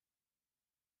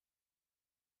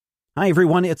Hi,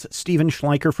 everyone. It's Steven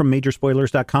Schleicher from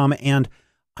Majorspoilers.com, and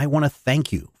I want to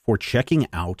thank you for checking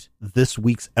out this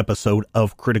week's episode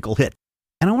of Critical Hit.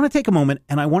 And I want to take a moment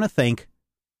and I want to thank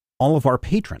all of our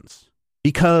patrons,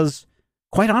 because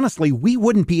quite honestly, we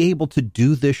wouldn't be able to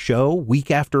do this show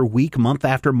week after week, month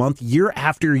after month, year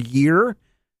after year,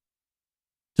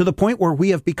 to the point where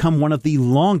we have become one of the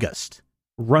longest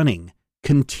running,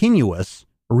 continuous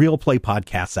real play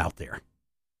podcasts out there.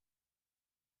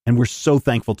 And we're so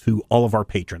thankful to all of our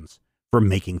patrons for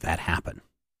making that happen.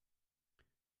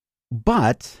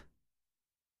 But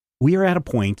we are at a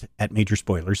point at Major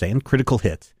Spoilers and Critical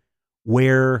Hit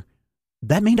where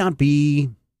that may not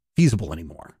be feasible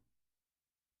anymore,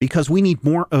 because we need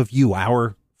more of you,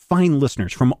 our fine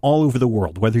listeners from all over the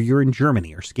world, whether you're in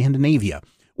Germany or Scandinavia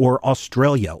or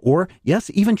Australia or,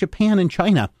 yes, even Japan and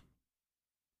China.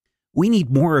 We need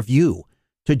more of you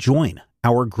to join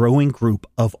our growing group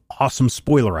of awesome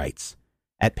spoilerites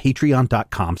at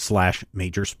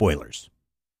patreon.com/majorspoilers.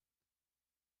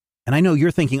 And I know you're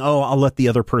thinking, oh, I'll let the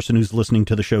other person who's listening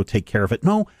to the show take care of it.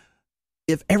 No,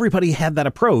 if everybody had that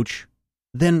approach,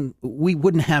 then we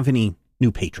wouldn't have any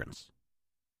new patrons.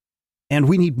 And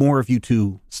we need more of you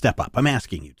to step up. I'm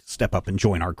asking you to step up and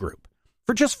join our group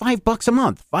for just $5 a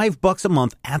month, $5 a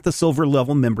month at the silver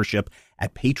level membership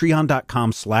at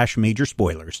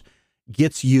patreon.com/majorspoilers.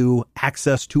 Gets you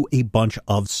access to a bunch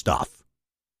of stuff.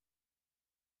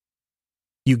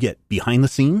 You get behind the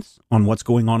scenes on what's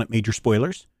going on at Major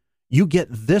Spoilers. You get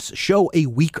this show a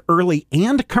week early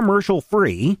and commercial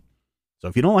free. So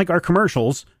if you don't like our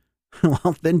commercials,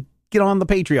 well, then get on the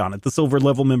Patreon at the silver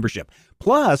level membership.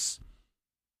 Plus,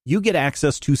 you get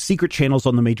access to secret channels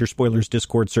on the Major Spoilers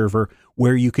Discord server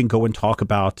where you can go and talk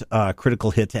about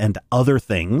Critical Hit and other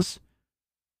things.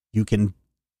 You can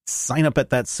sign up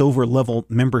at that silver level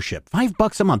membership.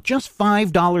 $5 a month, just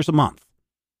 $5 a month.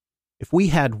 If we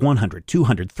had 100,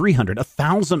 200, 300,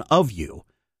 1,000 of you,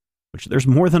 which there's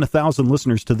more than 1,000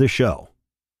 listeners to this show,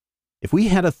 if we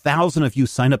had 1,000 of you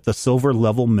sign up the silver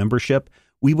level membership,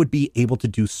 we would be able to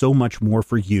do so much more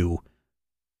for you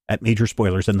at Major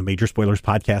Spoilers and the Major Spoilers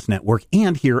Podcast Network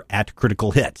and here at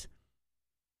Critical Hit.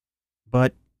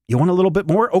 But you want a little bit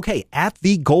more? Okay, at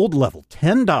the gold level,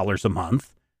 $10 a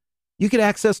month, you get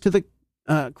access to the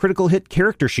Critical Hit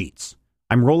character sheets.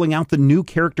 I'm rolling out the new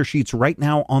character sheets right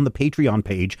now on the Patreon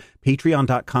page,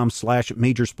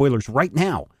 patreon.com/majorspoilers. Right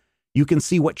now, you can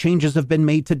see what changes have been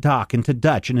made to Doc and to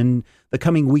Dutch, and in the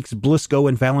coming weeks, Blisco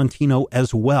and Valentino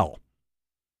as well.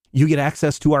 You get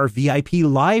access to our VIP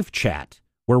live chat,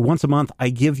 where once a month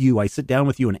I sit down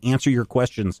with you and answer your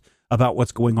questions about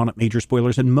what's going on at Major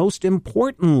Spoilers. And most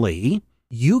importantly,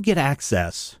 you get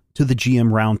access to the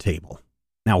GM Roundtable.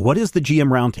 Now, what is the GM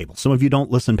Roundtable? Some of you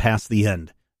don't listen past the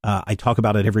end. I talk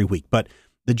about it every week, but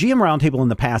the GM Roundtable in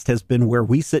the past has been where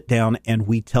we sit down and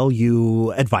we tell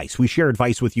you advice. We share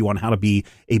advice with you on how to be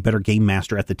a better game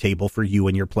master at the table for you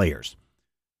and your players.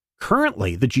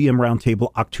 Currently, the GM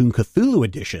Roundtable Octoon Cthulhu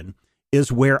Edition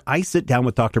is where I sit down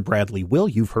with Dr. Bradley Will.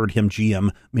 You've heard him GM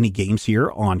many games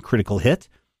here on Critical Hit.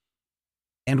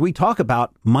 And we talk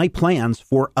about my plans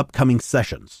for upcoming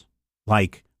sessions.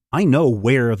 Like, I know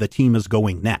where the team is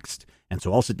going next. And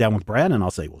so I'll sit down with Brad and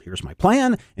I'll say, well, here's my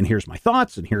plan and here's my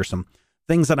thoughts and here's some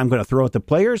things that I'm going to throw at the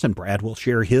players. And Brad will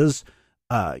share his,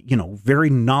 very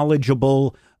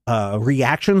knowledgeable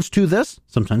reactions to this.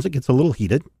 Sometimes it gets a little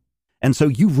heated. And so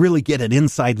you really get an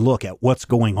inside look at what's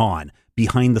going on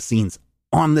behind the scenes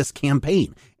on this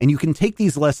campaign. And you can take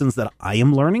these lessons that I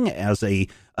am learning as a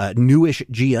newish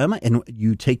GM, and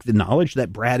you take the knowledge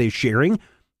that Brad is sharing,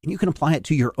 and you can apply it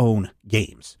to your own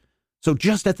games. So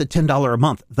just at the $10 a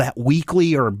month, that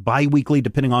weekly or bi-weekly,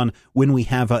 depending on when we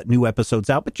have new episodes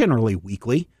out, but generally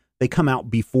weekly, they come out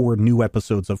before new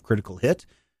episodes of Critical Hit,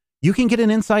 you can get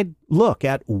an inside look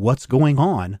at what's going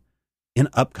on in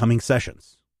upcoming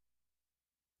sessions.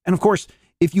 And of course,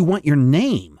 if you want your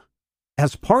name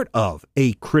as part of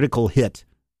a Critical Hit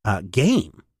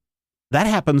game, that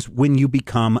happens when you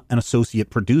become an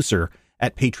associate producer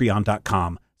at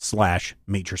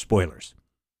patreon.com/majorspoilers.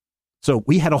 So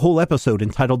we had a whole episode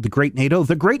entitled The Great NATO.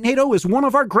 The Great NATO is one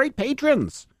of our great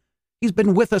patrons. He's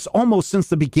been with us almost since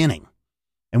the beginning.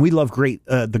 And we love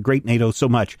the Great NATO so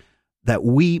much that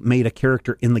we made a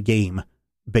character in the game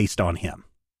based on him.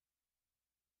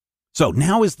 So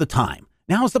now is the time.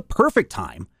 Now is the perfect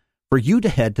time for you to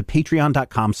head to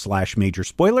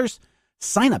patreon.com/majorspoilers.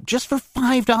 Sign up just for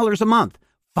 $5 a month.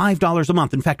 $5 a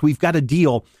month. In fact, we've got a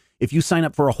deal. If you sign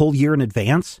up for a whole year in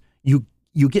advance, you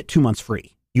get 2 months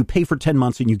free. You pay for 10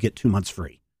 months and you get 2 months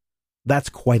free. That's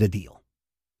quite a deal.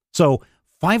 So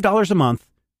 $5 a month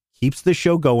keeps this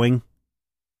show going,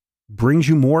 brings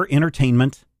you more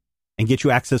entertainment, and get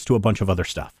you access to a bunch of other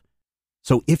stuff.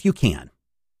 So if you can,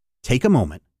 take a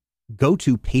moment, go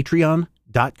to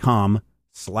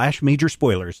patreon.com/major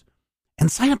spoilers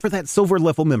and sign up for that silver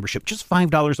level membership, just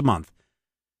 $5 a month.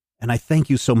 And I thank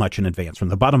you so much in advance from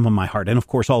the bottom of my heart. And of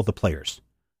course, all the players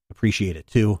appreciate it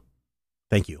too.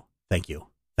 Thank you. Thank you.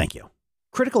 Thank you.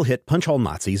 Critical hit Punch All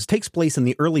Nazis takes place in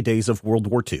the early days of World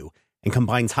War II and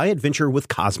combines high adventure with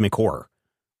cosmic horror.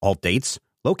 All dates,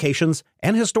 locations,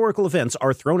 and historical events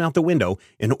are thrown out the window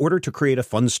in order to create a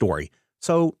fun story.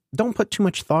 So don't put too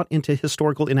much thought into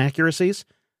historical inaccuracies.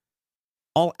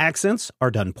 All accents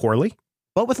are done poorly,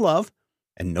 but with love,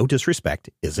 and no disrespect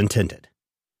is intended.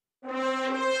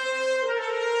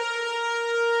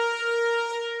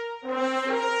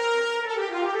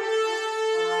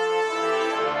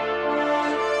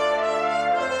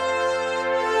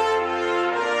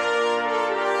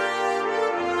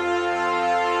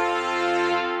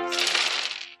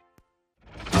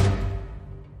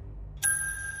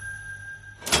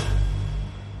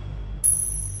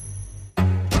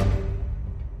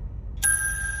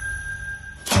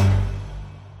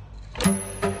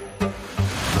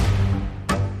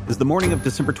 The morning of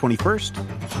December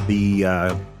 21st,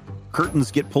 the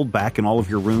curtains get pulled back in all of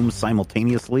your rooms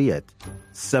simultaneously at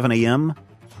 7 a.m.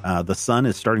 The sun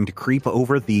is starting to creep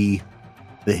over the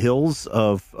hills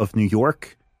of New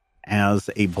York as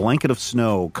a blanket of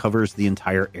snow covers the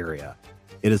entire area.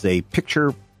 It is a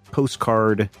picture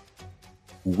postcard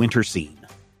winter scene.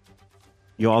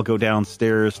 You all go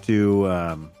downstairs to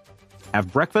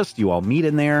have breakfast. You all meet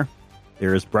in there.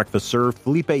 There is breakfast served.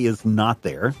 Felipe is not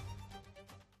there.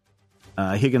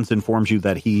 Higgins informs you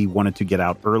that he wanted to get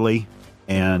out early,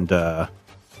 and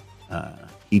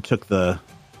he took the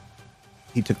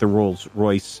Rolls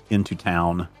Royce into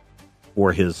town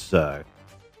for his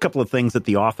couple of things at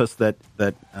the office that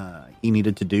he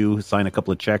needed to do, sign a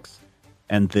couple of checks,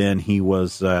 and then he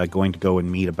was going to go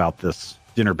and meet about this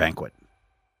dinner banquet.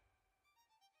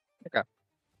 Okay.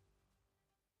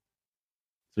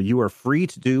 So you are free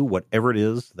to do whatever it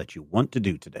is that you want to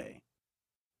do today.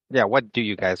 Yeah, what do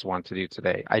you guys want to do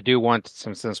today? I do want,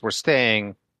 since we're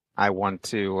staying, I want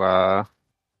to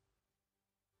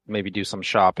maybe do some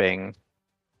shopping,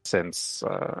 since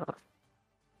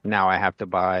now I have to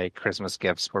buy Christmas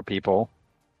gifts for people.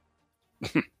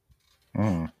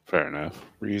 Fair enough.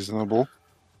 Reasonable.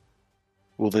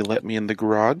 Will they let me in the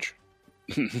garage?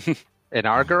 In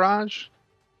our garage?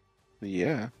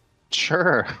 Yeah.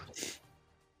 Sure.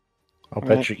 I'll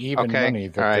bet you even money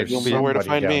that right. there's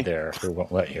somebody down there who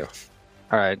won't let you.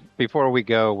 All right. Before we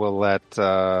go, we'll let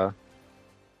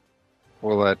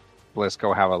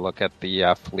Blisco have a look at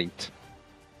the fleet.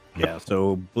 Yeah.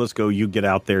 So Blisco, you get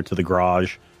out there to the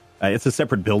garage. It's a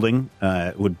separate building.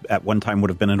 It would at one time would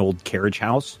have been an old carriage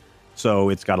house. So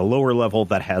it's got a lower level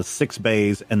that has 6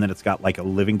 bays, and then it's got like a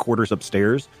living quarters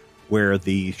upstairs where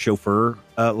the chauffeur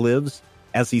lives.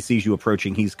 As he sees you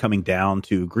approaching, he's coming down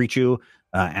to greet you.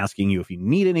 Asking you if you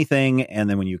need anything, and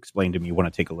then when you explain to him you want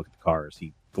to take a look at the cars,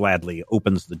 he gladly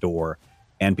opens the door,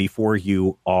 and before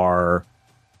you are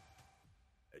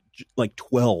like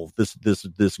 12.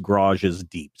 This garage is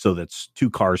deep, so that's 2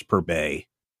 cars per bay,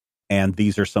 and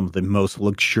these are some of the most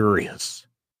luxurious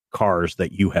cars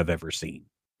that you have ever seen.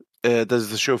 Does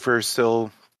the chauffeur still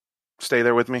stay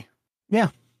there with me?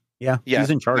 Yeah. He's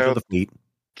in charge of the fleet.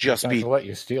 Just be let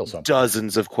you steal something.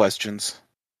 Dozens of questions.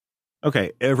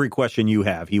 Okay, every question you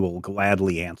have, he will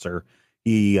gladly answer.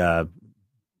 He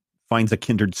finds a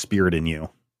kindred spirit in you.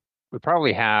 We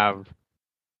probably have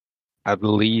at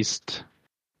least...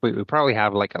 We probably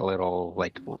have like a little,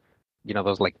 like, you know,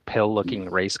 those like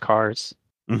pill-looking race cars.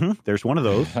 Mm-hmm. There's one of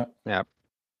those. Yeah.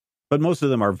 But most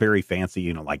of them are very fancy,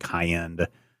 you know, like high-end,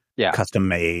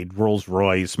 custom-made,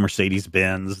 Rolls-Royce,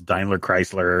 Mercedes-Benz, Daimler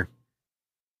Chrysler,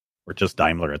 or just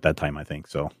Daimler at that time, I think,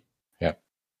 so...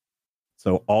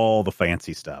 So all the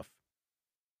fancy stuff.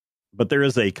 But there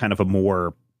is a kind of a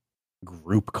more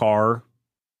group car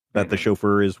that the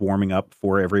chauffeur is warming up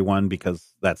for everyone,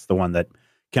 because that's the one that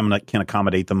can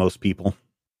accommodate the most people.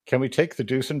 Can we take the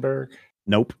Duesenberg?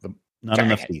 Nope. Not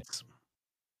enough seats.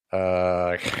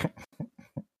 So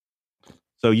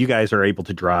you guys are able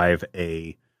to drive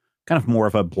a kind of more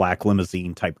of a black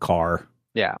limousine type car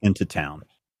into town.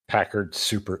 Packard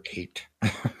Super 8.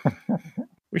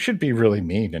 We should be really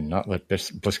mean and not let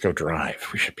Blisco drive.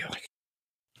 We should be like,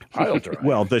 I'll drive.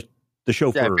 Well, the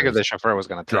chauffeur. Yeah, I figured the chauffeur was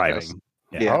going to drive us.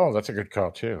 Yeah. Oh, that's a good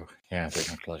call too. Yeah, they're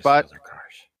going to close but other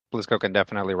cars. Blisco can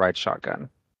definitely ride shotgun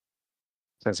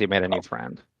since he made a new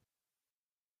friend.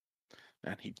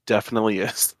 And he definitely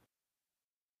is.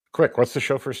 Quick, what's the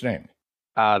chauffeur's name?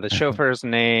 The chauffeur's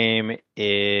name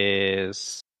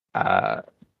is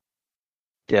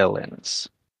Dillons.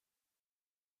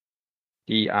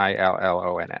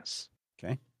 Dillons.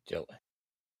 Okay. Dylan.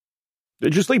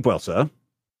 Did you sleep well, sir?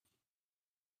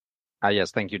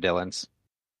 Yes, thank you, Dillons.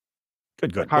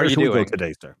 Good, good. How are Where you shall we go doing?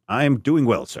 today, sir? I am doing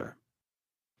well, sir.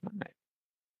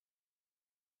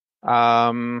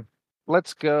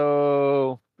 Let's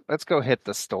go hit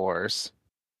the stores.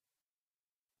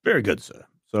 Very good, sir.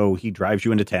 So he drives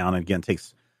you into town, and again, it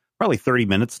takes probably 30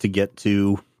 minutes to get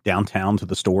to downtown to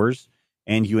the stores,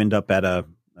 and you end up at the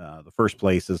first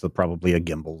place is probably a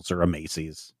Gimbel's or a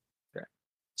Macy's. Okay.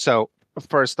 So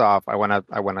first off, I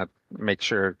wanna make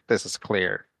sure this is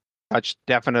clear. Dutch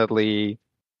definitely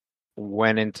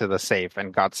went into the safe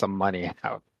and got some money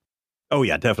out. Oh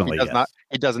yeah, definitely.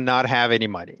 He does not have any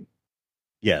money.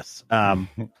 Yes.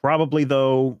 Probably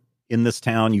though, in this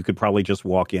town, you could probably just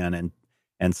walk in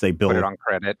and say, "Bill, Put it on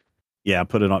credit." yeah,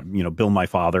 put it on, bill my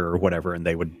father or whatever," and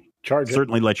they would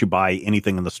certainly let you buy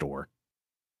anything in the store.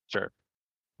 Sure.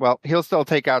 Well, he'll still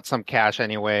take out some cash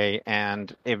anyway,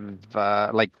 and if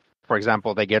like for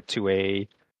example, they get to a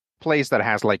place that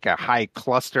has like a high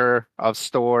cluster of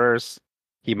stores,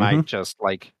 he might just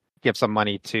like give some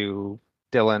money to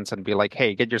Dylan's and be like,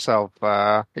 "Hey, get yourself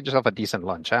a decent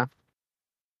lunch, huh?"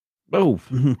 Oh,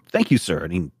 thank you, sir.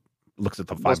 And he looks at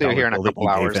the $5 see you here in a bill that couple you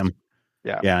hours. gave him.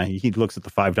 Yeah, he looks at the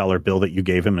 $5 bill that you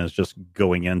gave him and is just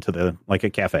going into like a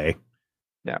cafe.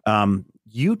 Yeah.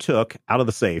 You took out of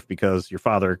the safe, because your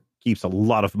father keeps a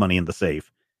lot of money in the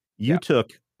safe. You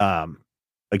took,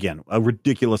 again, a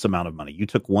ridiculous amount of money. You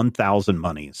took 1,000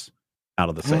 monies out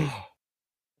of the safe.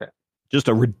 Just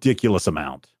a ridiculous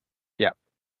amount. Yeah.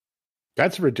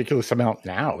 That's a ridiculous amount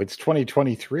now. It's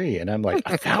 2023, and I'm like,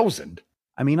 1,000.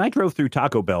 I mean, I drove through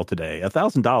Taco Bell today.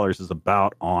 $1,000 is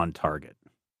about on target.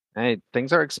 Hey,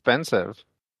 things are expensive.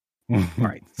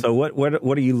 Right. So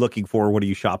what are you looking for? What are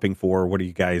you shopping for? What are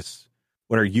you guys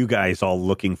all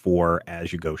looking for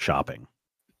as you go shopping?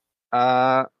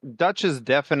 Dutch is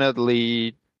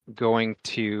definitely going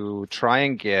to try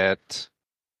and get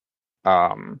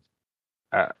a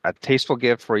tasteful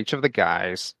gift for each of the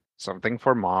guys, something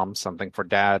for mom, something for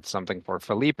dad, something for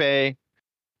Felipe,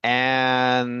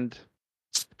 and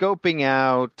scoping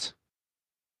out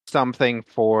something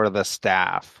for the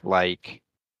staff, like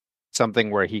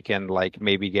something where he can like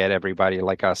maybe get everybody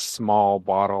like a small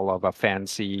bottle of a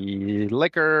fancy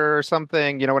liquor or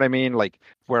something. You know what I mean? Like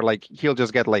where like he'll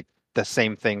just get like the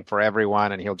same thing for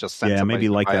everyone, and he'll just send somebody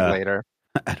maybe to buy it later.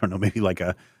 I don't know, maybe like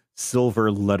a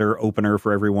silver letter opener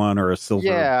for everyone, or a silver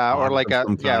or like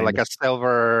like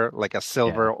a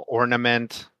silver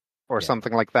ornament or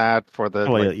something like that for the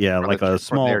a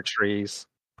small, for their trees.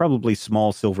 Probably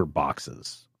small silver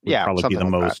boxes. Would probably be the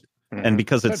like most. Mm-hmm. And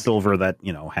because it's silver, that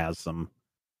has some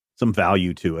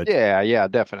value to it. Yeah,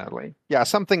 definitely. Yeah,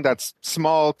 something that's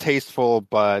small, tasteful,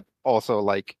 but also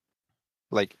like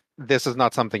this is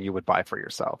not something you would buy for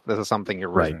yourself. This is something your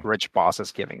rich boss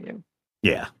is giving you.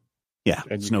 Yeah.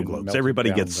 And snow globes.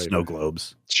 Everybody gets snow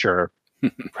globes. Sure.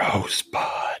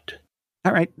 Rosebud.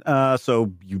 All right.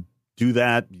 So you do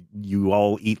that. You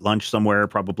all eat lunch somewhere.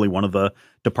 Probably one of the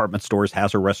department stores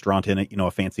has a restaurant in it.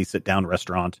 A fancy sit-down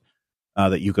restaurant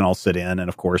that you can all sit in. And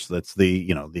of course, that's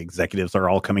the executives are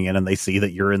all coming in and they see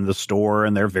that you're in the store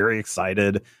and they're very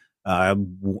excited.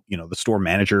 The store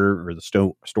manager or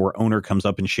the store owner comes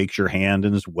up and shakes your hand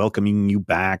and is welcoming you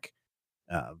back.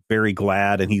 Very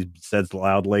glad. And he says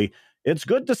loudly, "It's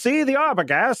good to see the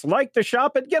Arbogast like to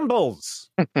shop at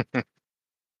Gimbel's." And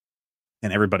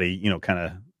everybody, kind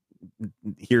of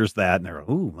hears that and they're,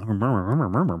 "Ooh."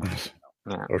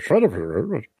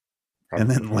 And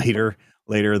then later,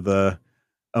 the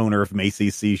owner of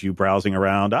Macy's sees you browsing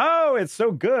around. "Oh, it's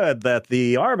so good that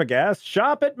the Arbogast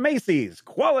shop at Macy's.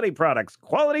 Quality products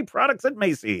at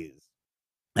Macy's."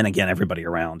 And again, everybody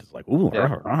around is like, "Ooh,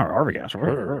 Arbogast."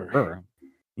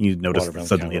 You notice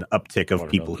suddenly an uptick of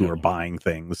people who are buying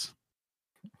things.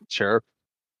 Sure.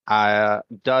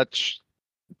 Dutch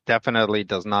definitely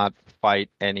does not fight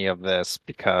any of this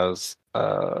because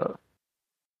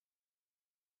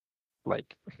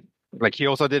like he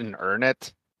also didn't earn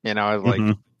it. It's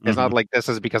like it's not like this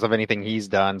is because of anything he's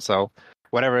done. So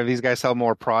whatever, if these guys sell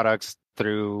more products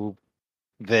through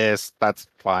this, that's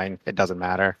fine. It doesn't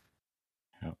matter.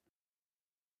 Yep.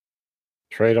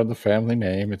 Trade on the family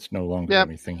name. It's no longer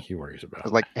anything he worries about.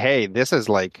 It's like, hey, this is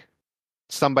like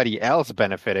somebody else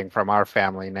benefiting from our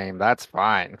family name. That's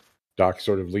fine. Doc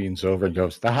sort of leans over and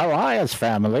goes, "The Helias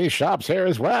family shops here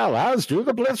as well, as do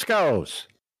the Bliscos."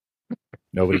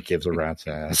 Nobody gives a rat's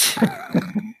ass.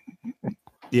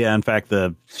 Yeah, in fact,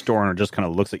 the store owner just kind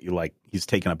of looks at you like he's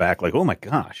taken aback, like, "Oh my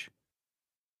gosh."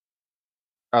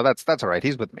 Oh, that's all right.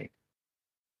 He's with me.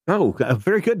 Oh,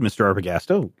 very good, Mr.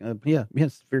 Arbogast. Oh, yeah,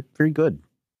 yes, very, very good.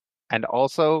 And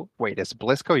also, wait, is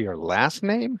Blisco your last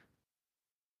name?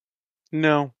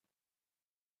 No.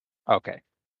 Okay.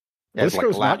 Yeah, it's like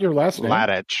Blisco's not your last name?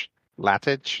 Latich.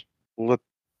 Latich?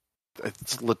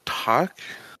 It's Latak.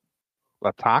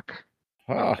 Latak?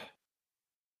 Ah,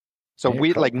 So Hey,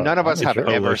 we, like, Copa, none of I'm us have sure.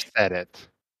 ever Polish. said it.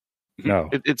 no.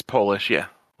 It's Polish, yeah.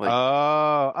 Like,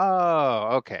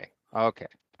 Okay. Okay.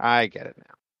 I get it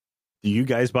now. Do you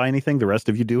guys buy anything? The rest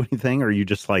of you do anything? Or are you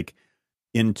just like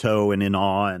in tow and in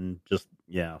awe and just,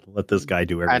 let this guy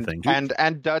do everything?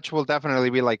 And Dutch will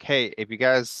definitely be like, hey, if you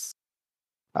guys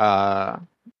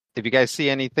see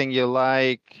anything you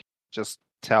like, just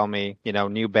tell me,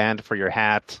 new band for your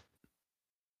hat,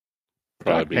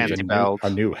 Probably be fancy belt. A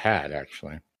new hat,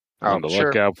 actually. on the Sure.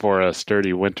 lookout for a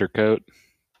sturdy winter coat.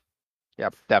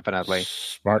 Yep, definitely.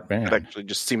 Smart man. it actually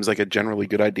just seems like a generally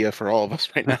good idea for all of us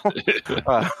right now.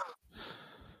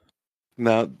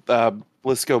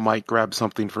 Blisco might grab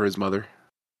something for his mother.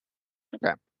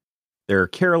 There are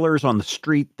carolers on the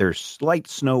street. There's light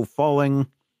snow falling.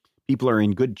 People are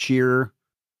in good cheer.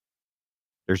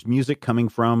 There's music coming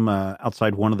from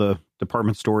outside one of the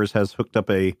department stores has hooked up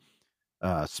a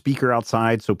speaker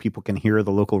outside so people can hear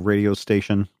the local radio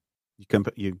station.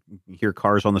 You hear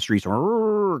cars on the streets,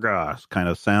 kind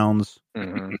of sounds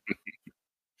Mhm.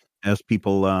 as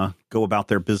people go about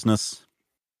their business.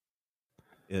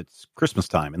 It's Christmas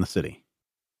time in the city.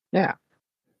 Yeah.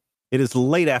 It is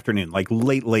late afternoon, like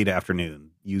late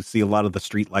afternoon. You see a lot of the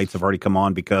street lights have already come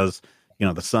on because,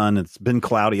 the sun, it's been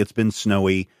cloudy, it's been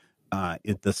snowy.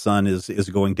 The sun is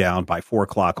going down by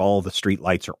 4:00. All the street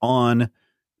lights are on.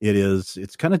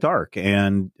 It's kind of dark.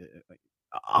 And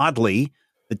oddly,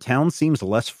 the town seems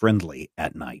less friendly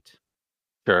at night.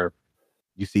 Sure.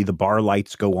 You see the bar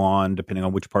lights go on depending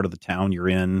on which part of the town you're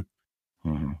in.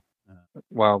 Mm-hmm.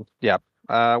 Well, yeah.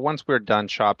 Once we're done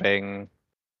shopping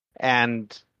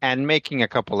and making a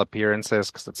couple appearances,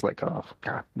 because it's like, oh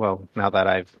god. Well, now that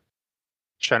I've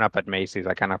shown up at Macy's,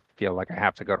 I kind of feel like I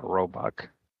have to go to Roebuck.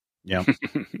 Yeah.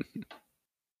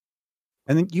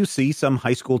 And then you see some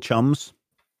high school chums.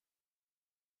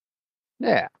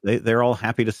 Yeah. They're all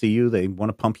happy to see you. They want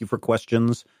to pump you for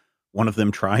questions. One of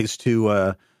them tries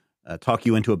to talk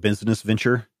you into a business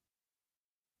venture.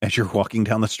 As you're walking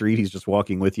down the street, he's just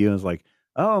walking with you. And it's like,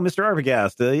 oh, Mr.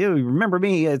 Arbogast, you remember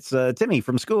me? It's Timmy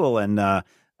from school. And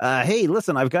hey,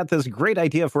 listen, I've got this great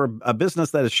idea for a business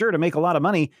that is sure to make a lot of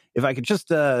money. If I could just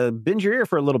bend your ear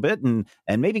for a little bit and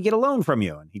maybe get a loan from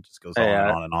you. And he just goes on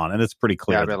and on and on. And it's pretty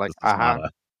clear that like,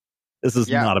 this is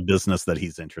not a business that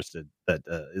he's interested that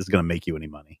is going to make you any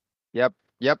money. Yep.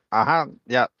 Yeah.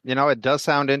 It does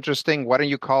sound interesting. Why don't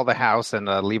you call the house and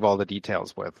leave all the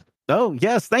details with? Oh,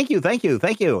 yes. Thank you.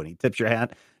 And he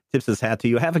tips his hat to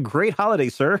you. Have a great holiday,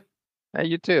 sir. Hey,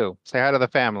 you too. Say hi to the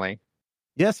family.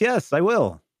 Yes, I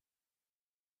will.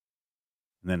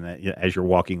 And then as you're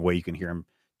walking away, you can hear him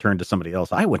turn to somebody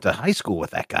else. I went to high school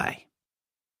with that guy.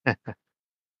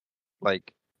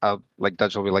 Like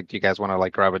Dutch will be like, do you guys want to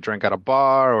like grab a drink at a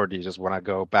bar, or do you just want to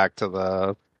go back to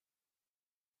the...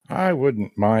 I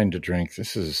wouldn't mind a drink.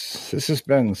 This has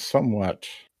been somewhat,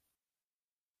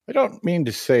 I don't mean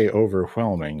to say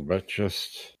overwhelming, but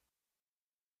just,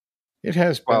 it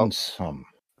has been something.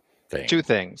 Two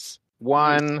things.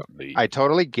 One, I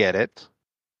totally get it.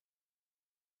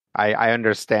 I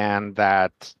understand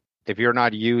that if you're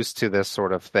not used to this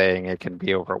sort of thing, it can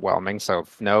be overwhelming. So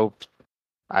no,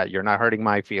 you're not hurting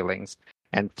my feelings.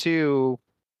 And two,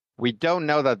 we don't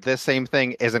know that this same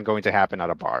thing isn't going to happen at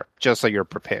a bar, just so you're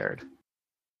prepared.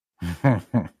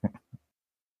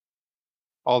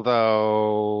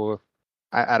 Although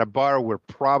at a bar, we're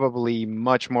probably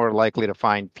much more likely to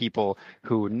find people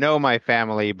who know my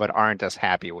family but aren't as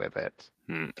happy with it.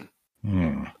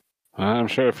 I'm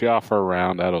sure if you offer a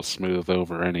round, that'll smooth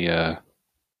over any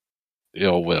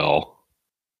ill will.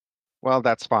 Well,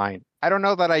 that's fine. I don't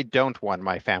know that I don't want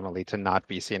my family to not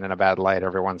be seen in a bad light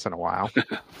every once in a while.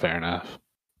 Fair enough.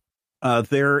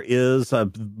 There is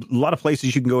a lot of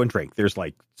places you can go and drink. There's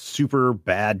like super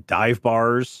bad dive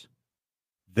bars.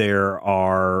 There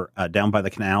are down by the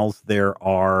canals. There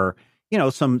are,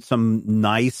 some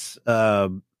nice,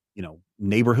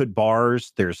 neighborhood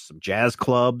bars. There's some jazz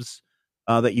clubs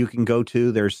that you can go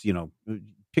to. There's,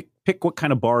 pick what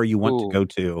kind of bar you want to go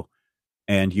to,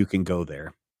 and you can go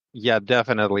there. Yeah,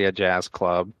 definitely a jazz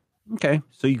club. Okay,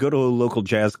 so you go to a local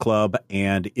jazz club,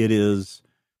 and it is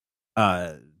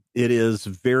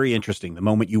very interesting. The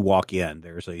moment you walk in,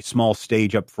 there's a small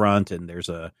stage up front, and there's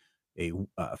a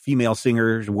female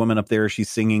singer, a woman up there. She's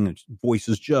singing. Her voice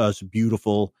is just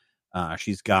beautiful.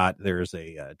 There's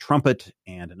a trumpet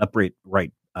and an upright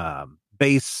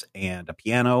bass and a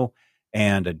piano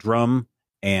and a drum,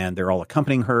 and they're all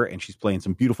accompanying her, and she's playing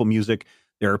some beautiful music.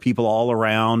 There are people all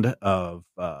around of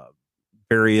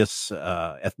various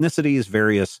ethnicities,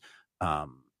 various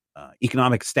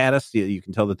economic status. You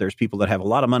can tell that there's people that have a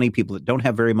lot of money, people that don't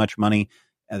have very much money,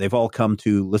 and they've all come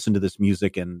to listen to this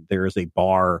music. And there is a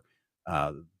bar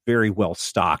very well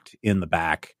stocked in the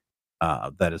back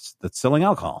that's selling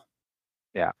alcohol.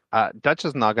 Yeah. Dutch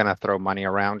is not going to throw money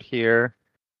around here,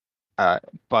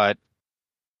 but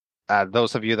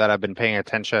those of you that have been paying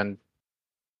attention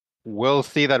will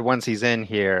see that once he's in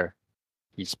here,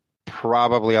 he's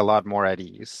probably a lot more at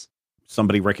ease.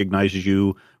 Somebody recognizes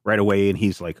you right away, and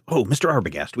he's like, "Oh, Mr.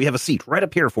 Arbogast, we have a seat right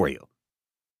up here for you."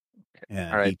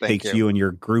 And All right, he takes you and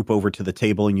your group over to the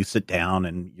table, and you sit down,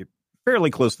 and you're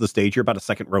fairly close to the stage. You're about a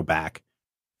second row back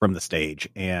from the stage,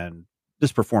 and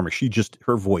this performer,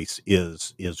 her voice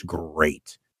is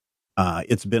great.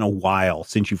 It's been a while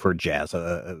since you've heard jazz.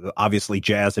 Obviously,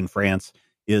 jazz in France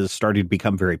is starting to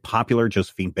become very popular.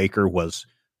 Josephine Baker was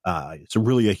it's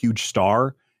really a huge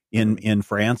star in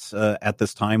France at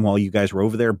this time while you guys were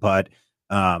over there. But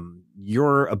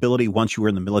your ability once you were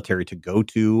in the military to go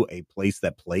to a place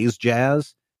that plays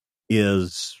jazz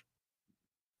is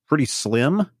pretty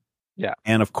slim. Yeah.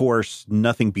 And of course,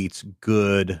 nothing beats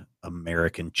good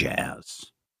American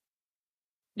jazz.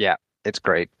 Yeah, it's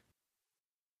great.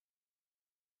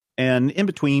 And in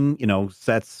between,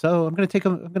 sets. So I'm going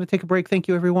to take a break. Thank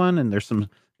you, everyone. And there's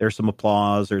some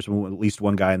applause. There's at least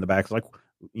one guy in the back, like,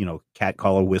 cat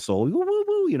call a whistle, woo,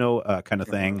 woo, woo, kind of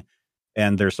thing.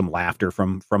 And there's some laughter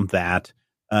from that.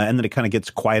 And then it kind of gets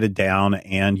quieted down,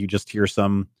 and you just hear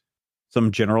some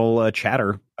general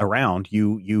chatter around.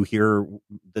 You hear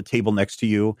the table next to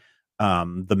you.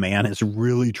 The man is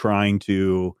really trying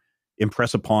to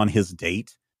impress upon his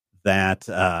date that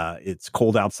it's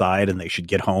cold outside and they should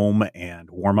get home and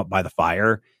warm up by the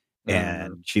fire.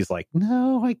 And she's like,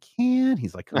 "No, I can't."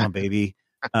 He's like, "Come on, baby."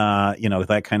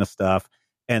 That kind of stuff.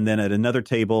 And then at another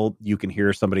table, you can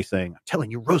hear somebody saying, "I'm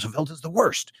telling you, Roosevelt is the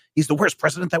worst. He's the worst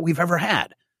president that we've ever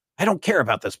had. I don't care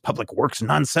about this public works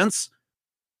nonsense.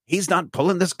 He's not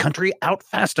pulling this country out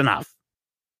fast enough."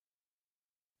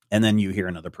 And then you hear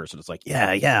another person. It's like,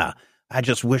 yeah. I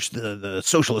just wish the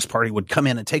Socialist Party would come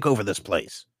in and take over this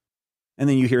place. And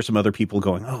then you hear some other people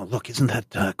going, "Oh, look, isn't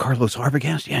that Carlos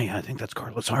Arbogast? Yeah, I think that's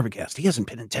Carlos Arbogast. He hasn't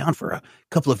been in town for a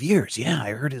couple of years. Yeah,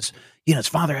 I heard his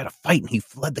father had a fight and he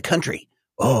fled the country.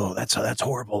 Oh, that's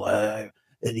horrible.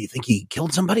 Do you think he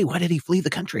killed somebody? Why did he flee the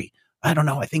country? I don't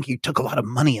know. I think he took a lot of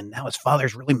money and now his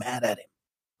father's really mad at him.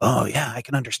 Oh, yeah, I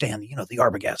can understand. The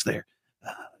Arbogast there.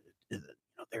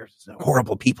 There's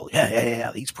horrible people.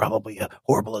 Yeah. He's probably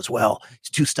horrible as well. He's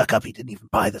too stuck up. He didn't even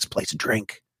buy this place a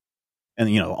drink." And,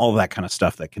 all of that kind of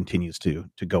stuff that continues to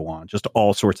go on. Just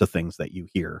all sorts of things that you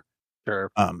hear.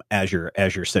 Sure. As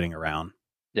you're sitting around.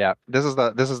 Yeah. This is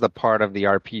the part of the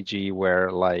RPG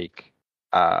where like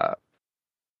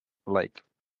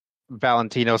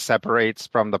Valentino separates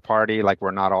from the party. Like,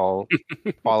 we're not all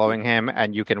following him,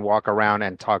 and you can walk around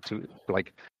and talk to,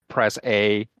 like, press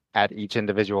A at each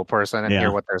individual person and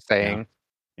hear what they're saying.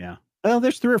 Yeah. Well,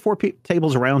 there's 3 or 4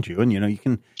 tables around you, and you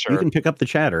can pick up the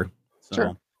chatter. So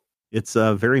sure. It's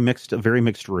a very mixed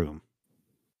room.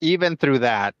 Even through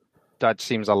that, Dutch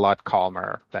seems a lot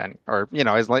calmer than, or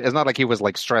it's not like he was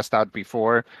like stressed out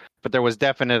before, but there was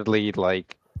definitely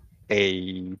like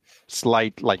a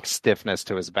slight like stiffness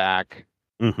to his back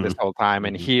this whole time,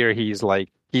 and here he's like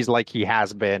he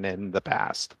has been in the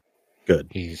past. Good.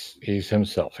 He's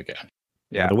himself again.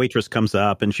 Yeah. The waitress comes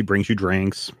up and she brings you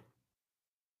drinks.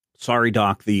 Sorry,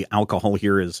 Doc, the alcohol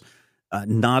here is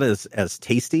not as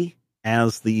tasty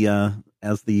as the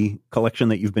collection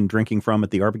that you've been drinking from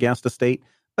at the Arbogast estate,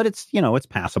 but it's it's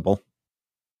passable.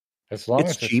 As long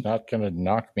it's as cheap. It's not going to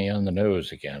knock me on the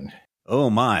nose again. Oh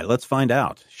my, let's find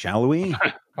out, shall we?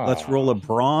 Let's roll a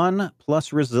brawn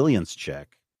plus resilience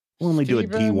check. We'll only do a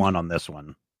D1 on this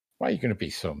one. Why are you going to be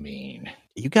so mean?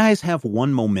 You guys have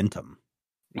 1 momentum.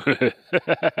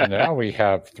 Now we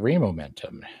have 3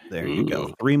 momentum. There you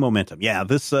go. 3 momentum. Yeah,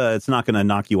 this it's not going to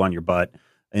knock you on your butt.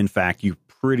 In fact, you're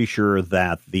pretty sure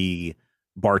that the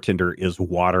bartender is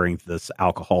watering this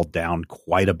alcohol down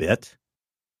quite a bit,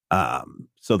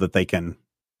 so that they can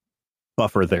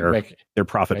buffer their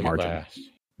profit margin.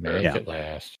 Make it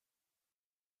last.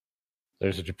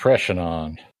 There's a depression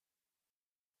on.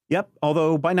 Yep.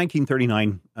 Although by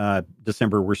 1939,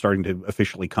 December, we're starting to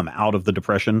officially come out of the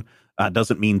Depression.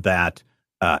 Doesn't mean that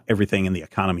everything in the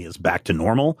economy is back to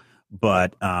normal,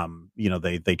 but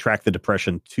they track the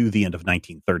Depression to the end of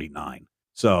 1939.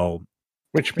 So,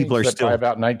 which means that by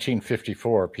about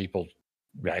 1954, people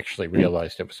actually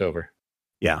realized it was over.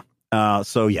 Yeah.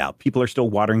 So yeah, people are still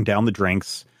watering down the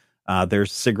drinks.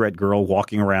 There's cigarette girl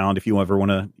walking around. If you ever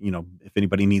want to, if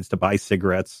anybody needs to buy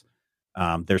cigarettes,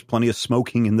 there's plenty of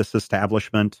smoking in this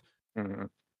establishment. Mhm.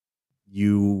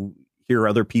 You hear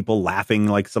other people laughing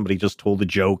like somebody just told a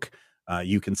joke.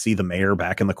 You can see the mayor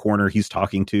back in the corner. He's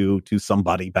talking to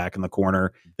somebody back in the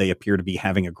corner. They appear to be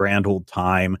having a grand old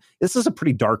time. This is a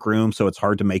pretty dark room, so it's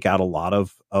hard to make out a lot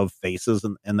of faces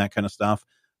and that kind of stuff.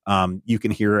 You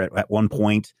can hear at one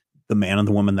point the man and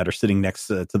the woman that are sitting next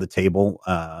to the table.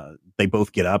 They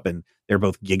both get up and they're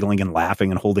both giggling and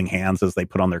laughing and holding hands as they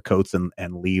put on their coats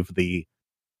and leave the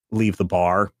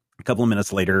bar. A couple of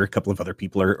minutes later, a couple of other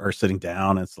people are sitting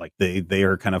down. It's like they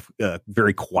are kind of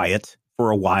very quiet for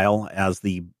a while as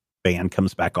the band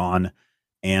comes back on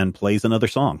and plays another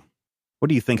song. What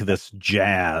do you think of this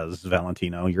jazz,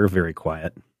 Valentino? You're very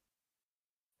quiet.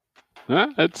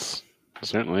 It's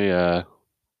certainly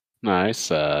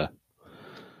nice.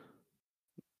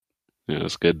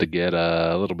 It's good to get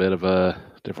a little bit of a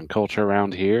different culture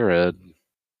around here.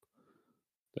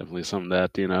 Definitely something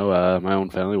that my own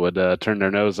family would turn their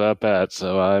nose up at.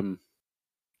 So I'm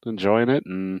enjoying it,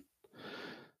 and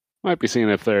might be seeing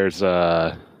if there's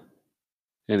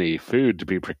any food to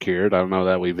be procured. I don't know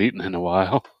that we've eaten in a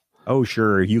while. Oh,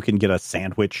 sure. You can get a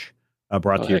sandwich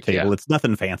brought to your table. Yeah. It's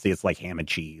nothing fancy. It's like ham and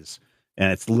cheese.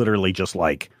 And it's literally just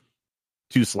like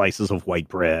 2 slices of white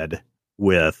bread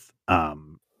with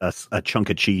a chunk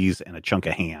of cheese and a chunk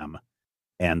of ham.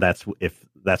 And that's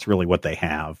really what they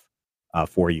have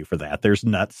for you for that. There's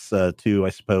nuts too, I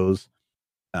suppose.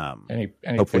 Any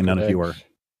Hopefully none pickled of you are.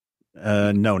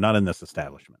 eggs? No, not in this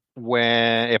establishment.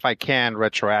 If I can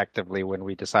retroactively, when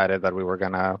we decided that we were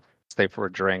gonna stay for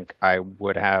a drink, I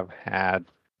would have had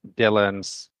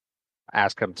Dylan's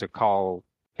ask him to call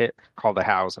the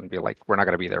house and be like, "We're not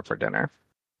gonna be there for dinner."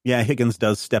 Yeah, Higgins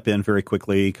does step in very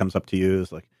quickly. He comes up to you.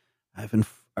 Is like,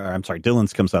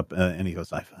 Dylan's comes up and he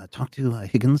goes, "I've talked to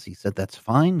Higgins. He said that's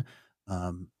fine.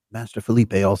 Master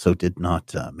Felipe also did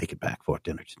not make it back for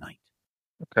dinner tonight."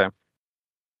 Okay.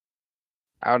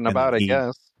 Out and about, I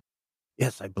guess.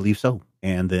 Yes, I believe so.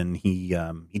 And then he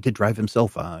did drive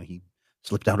himself. He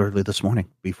slipped out early this morning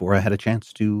before I had a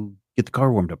chance to get the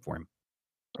car warmed up for him.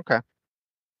 Okay.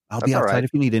 I'll That's be all outside right.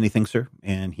 if you need anything, sir.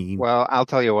 And Well, I'll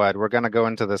tell you what. We're gonna go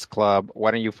into this club.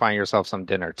 Why don't you find yourself some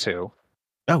dinner too?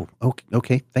 Oh,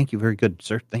 okay. Thank you. Very good,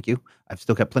 sir. Thank you. I've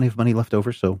still got plenty of money left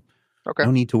over, so Okay.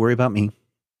 no need to worry about me.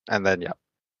 And then yeah.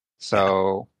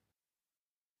 So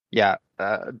yeah,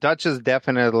 Dutch is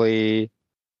definitely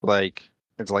like,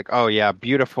 it's like, oh yeah,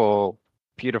 beautiful,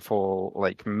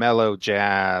 like mellow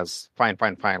jazz. Fine.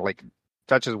 Like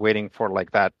Dutch is waiting for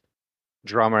like that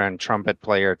drummer and trumpet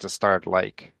player to start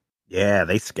like, Yeah,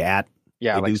 they scat.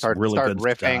 yeah, They like do some start really good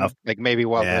riffing, stuff. like maybe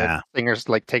while Yeah. the singer's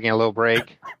like taking a little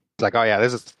break. It's like, oh yeah,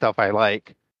 this is stuff I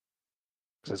like.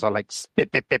 So it's all like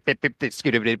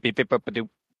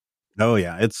Oh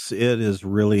yeah, it's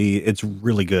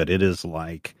really good. It is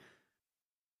like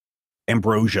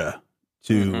ambrosia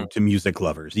to music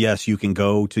lovers. Yes, you can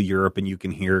go to Europe and you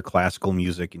can hear classical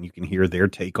music and you can hear their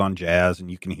take on jazz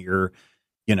and you can hear,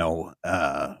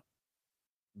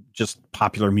 just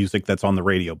popular music that's on the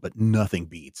radio, but nothing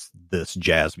beats this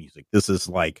jazz music. This is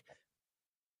like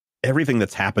everything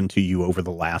that's happened to you over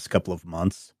the last couple of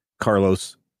months.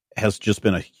 Carlos has just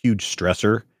been a huge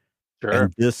stressor. Sure.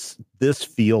 And this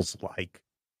feels like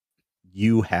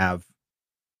you have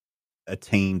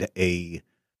attained a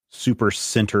super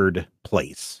centered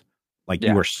place. Like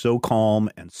you are so calm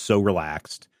and so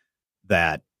relaxed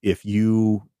that if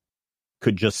you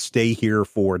could just stay here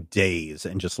for days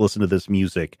and just listen to this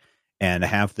music and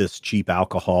have this cheap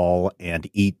alcohol and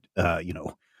eat,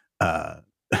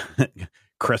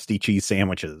 crusty cheese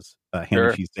sandwiches, ham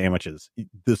and cheese sandwiches,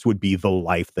 this would be the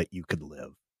life that you could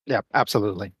live. Yeah,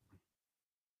 absolutely.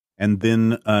 And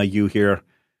then you hear,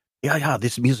 yeah,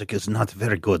 this music is not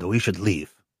very good. We should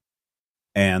leave.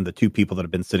 And the 2 people that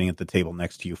have been sitting at the table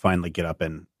next to you finally get up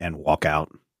and walk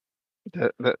out.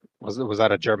 Was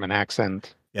that a German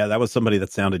accent? Yeah, that was somebody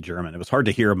that sounded German. It was hard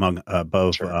to hear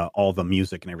above all the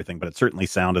music and everything, but it certainly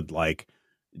sounded like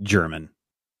German.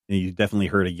 And you definitely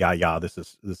heard a yeah, this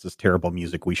is terrible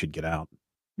music. We should get out.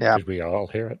 Yeah. Did we all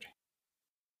hear it?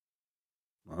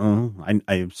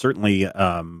 I certainly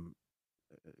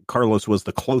Carlos was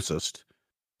the closest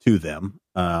to them.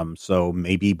 So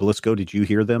maybe Blisco, did you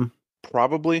hear them?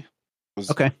 Probably. Was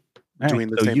Okay. All doing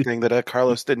right. the So same thing that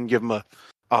Carlos didn't give him a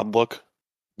odd look.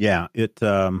 Yeah,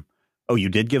 you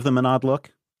did give them an odd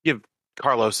look? Give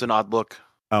Carlos an odd look.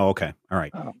 Oh, okay. All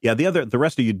right. Oh. Yeah, the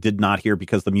rest of you did not hear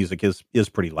because the music is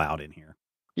pretty loud in here.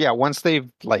 Yeah, once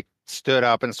they've like stood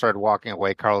up and started walking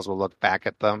away, Carlos will look back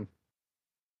at them.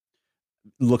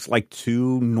 looks like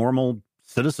two normal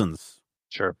citizens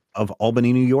Sure. of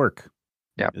Albany, New York.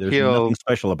 Yeah. There's nothing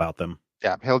special about them.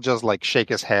 Yeah, he'll just like shake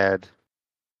his head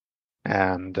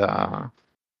and look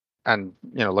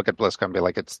at Blisco and be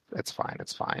like, it's fine,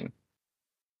 it's fine.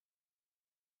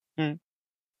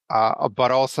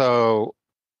 But also,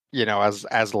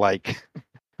 as like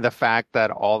the fact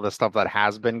that all the stuff that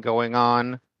has been going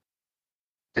on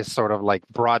is sort of like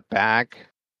brought back,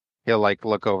 he'll like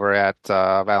look over at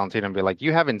Valentina and be like,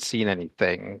 you haven't seen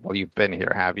anything while you've been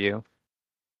here, have you?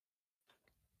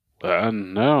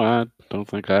 No, I don't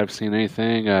think I've seen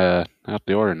anything out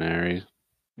the ordinary.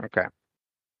 Okay.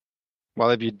 Well,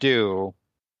 if you do,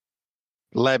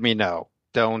 let me know.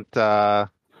 Don't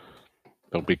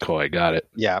be coy. Got it.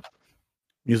 Yeah.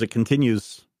 Music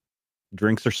continues.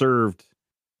 Drinks are served.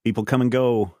 People come and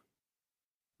go.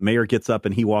 Mayor gets up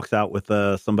and he walks out with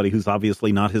somebody who's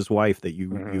obviously not his wife that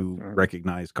you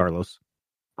recognize, Carlos.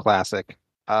 Classic.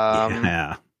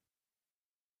 Yeah.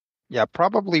 Yeah,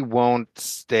 probably won't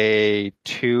stay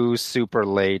too super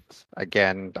late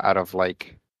again out of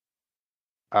like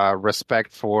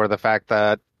respect for the fact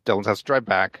that Dylan has to drive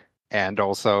back, and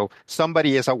also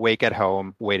somebody is awake at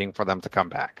home waiting for them to come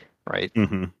back, right?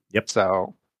 Mm-hmm. Yep.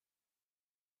 So,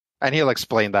 and he'll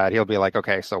explain that. He'll be like,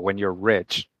 okay, so when you're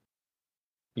rich,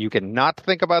 you can not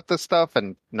think about this stuff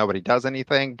and nobody does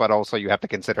anything, but also you have to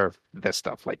consider this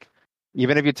stuff. Like,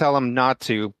 even if you tell them not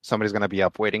to, somebody's going to be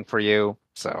up waiting for you.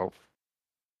 So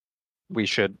we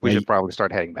should probably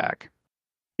start heading back.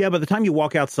 Yeah, by the time you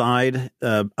walk outside,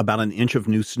 about an inch of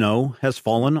new snow has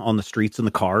fallen on the streets and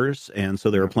the cars, and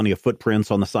so there are plenty of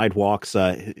footprints on the sidewalks.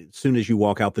 As soon as you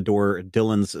walk out the door,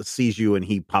 Dylan sees you, and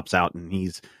he pops out, and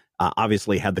he's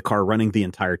obviously had the car running the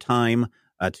entire time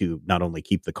to not only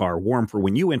keep the car warm for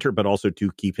when you enter, but also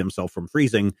to keep himself from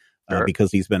freezing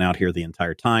because he's been out here the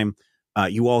entire time.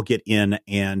 You all get in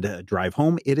and drive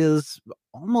home. It is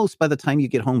almost, by the time you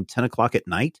get home, 10 o'clock at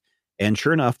night, and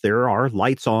sure enough, there are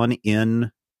lights on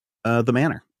in the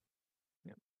manor.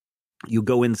 Yep. You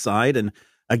go inside, and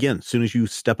again, as soon as you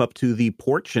step up to the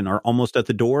porch and are almost at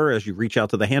the door, as you reach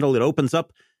out to the handle, it opens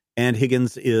up, and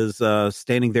Higgins is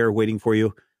standing there waiting for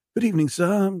you. Good evening,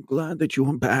 sir. I'm glad that you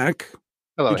were back.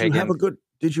 Hello, Higgins.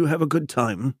 Did you have a good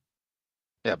time?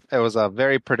 Yep, it was a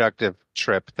very productive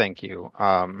trip. Thank you.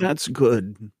 That's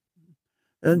good.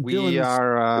 And we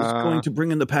Dylan is going to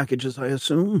bring in the packages, I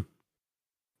assume.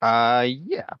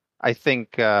 Yeah, I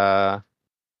think that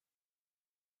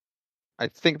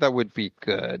would be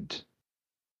good.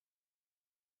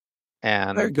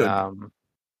 And very good.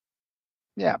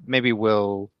 Yeah, maybe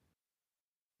we'll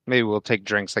take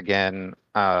drinks again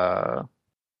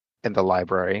in the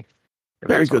library.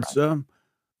 Very good, sir.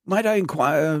 Might I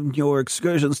inquire your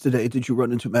excursions today? Did you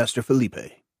run into Master Felipe?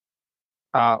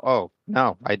 Oh,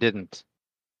 no, I didn't.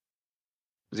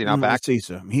 Is he not back? I see,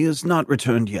 sir. He has not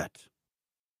returned yet.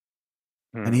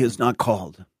 And he has not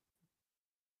called.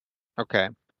 Okay.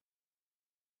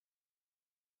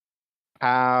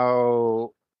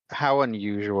 How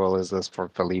unusual is this for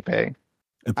Felipe? I'm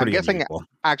guessing unusual.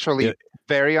 Actually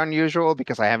very unusual,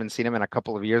 because I haven't seen him in a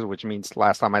couple of years, which means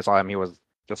last time I saw him, he was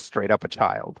just straight up a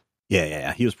child.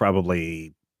 Yeah. He was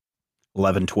probably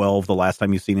 11, 12 the last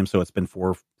time you've seen him, so it's been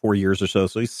four years or so.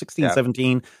 So he's 16,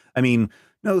 17. I mean,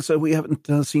 no, so we haven't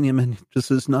seen him, and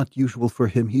this is not usual for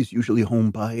him. He's usually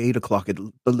home by 8 o'clock at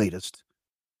the latest.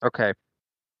 Okay.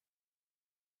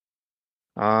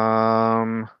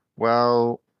 Well,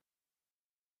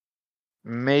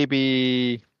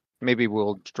 maybe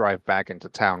we'll drive back into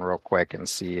town real quick and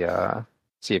see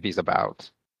if he's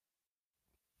about.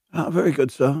 Very good,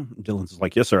 sir. Dylan's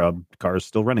like, yes, sir. Car's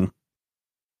still running.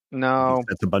 No. He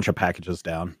sets a bunch of packages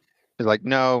down. He's like,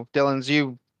 no, Dylan's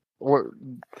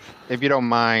if you don't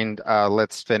mind,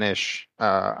 let's finish.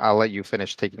 I'll let you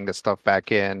finish taking the stuff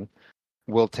back in.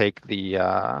 We'll take the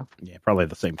probably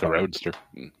the same car. The Roadster.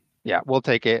 Yeah, we'll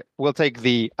take it. We'll take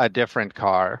a different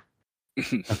car.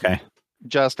 Okay.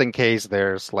 Just in case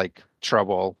there's like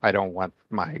trouble. I don't want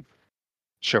my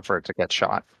chauffeur to get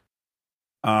shot.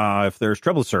 If there's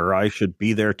trouble, sir, I should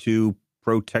be there to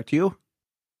protect you.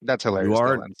 That's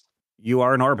hilarious. You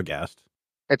are an Arbogast.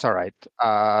 It's all right.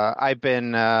 I've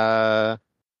been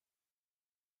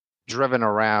driven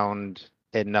around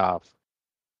enough.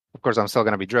 Of course, I'm still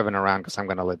going to be driven around because I'm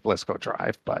going to let Blisco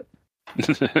drive, but...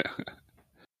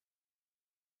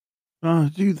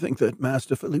 Do you think that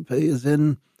Master Felipe is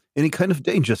in any kind of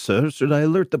danger, sir? Should I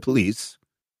alert the police?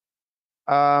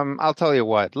 I'll tell you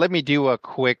what. Let me do a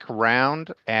quick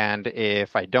round, and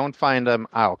if I don't find him,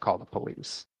 I'll call the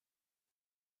police.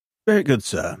 Very good,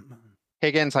 sir.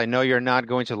 Higgins, I know you're not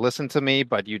going to listen to me,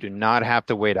 but you do not have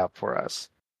to wait up for us.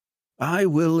 I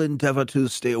will endeavor to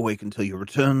stay awake until you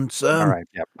return, sir. All right.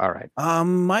 Yep. All right.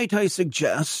 Might I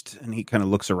suggest, and he kind of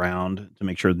looks around to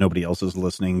make sure nobody else is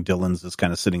listening. Dylan's is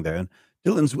kind of sitting there, and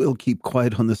Dylan's will keep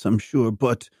quiet on this, I'm sure,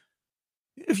 but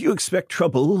if you expect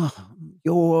trouble,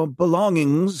 your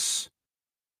belongings,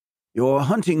 your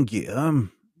hunting gear,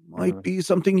 might be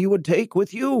something you would take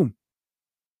with you.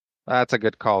 That's a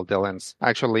good call, Dylan's.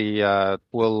 Actually,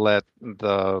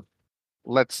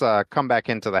 let's come back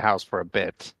into the house for a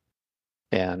bit,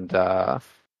 and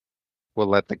we'll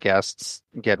let the guests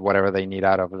get whatever they need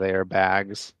out of their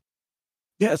bags.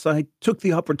 Yes, I took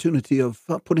the opportunity of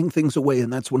putting things away,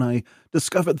 and that's when I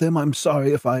discovered them. I'm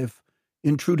sorry if I've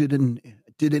intruded and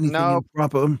did anything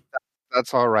improper.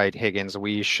 That's all right, Higgins.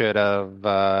 We should have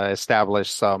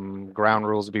established some ground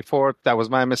rules before. That was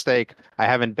my mistake. I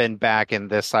haven't been back in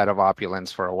this side of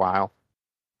opulence for a while.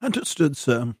 Understood,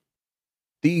 sir.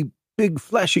 The big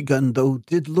flashy gun, though,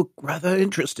 did look rather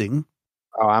interesting.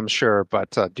 Oh, I'm sure,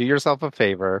 but do yourself a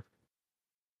favor.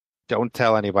 Don't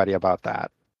tell anybody about that.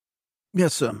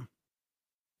 Yes, sir.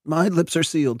 My lips are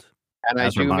sealed. And I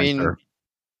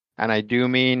do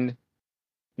mean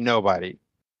nobody.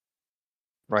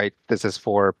 Right? This is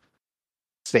for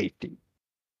safety.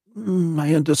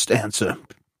 I understand, sir.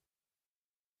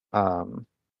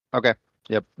 Okay.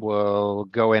 Yep. We'll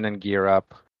go in and gear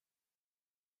up.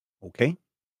 Okay.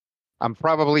 I'm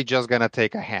probably just gonna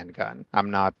take a handgun.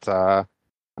 I'm not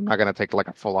gonna take like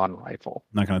a full-on rifle.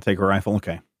 Not going to take a rifle?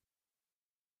 Okay.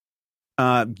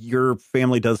 Your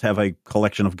family does have a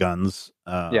collection of guns.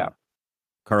 Yeah.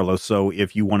 Carlos, so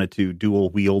if you wanted to dual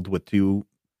wield with 2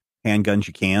 handguns,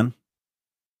 you can.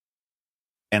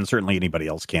 And certainly anybody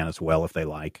else can as well if they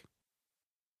like.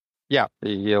 Yeah,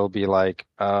 you'll be like,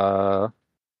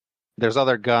 there's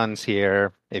other guns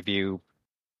here if you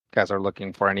guys are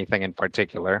looking for anything in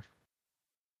particular.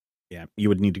 Yeah, you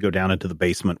would need to go down into the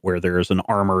basement where there's an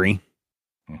armory.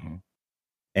 Mm-hmm.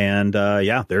 And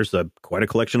there's quite a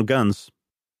collection of guns.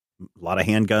 A lot of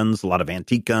handguns, a lot of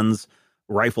antique guns,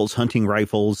 rifles, hunting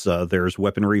rifles. There's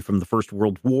weaponry from the First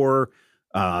World War.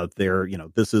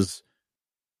 This is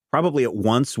probably at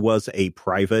once was a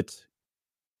private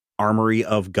armory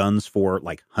of guns for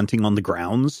like hunting on the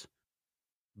grounds.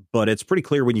 But it's pretty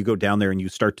clear when you go down there and you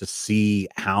start to see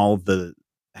how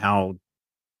John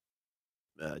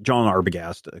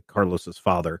Arbogast, Carlos's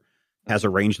father, has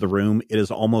arranged the room. It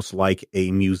is almost like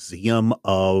a museum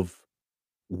of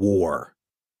war,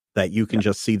 that you can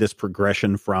just see this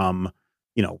progression from,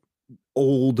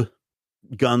 old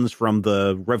guns from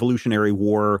the Revolutionary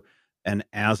War. And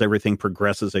as everything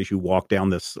progresses, as you walk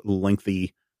down this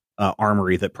lengthy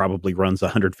armory that probably runs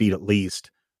 100 feet at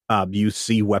least, you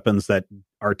see weapons that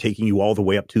are taking you all the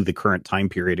way up to the current time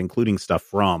period, including stuff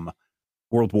from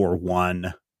World War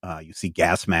I. You see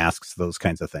gas masks, those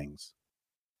kinds of things.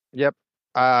 Yep.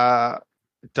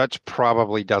 Dutch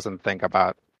probably doesn't think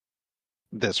about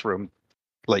this room.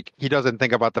 Like, he doesn't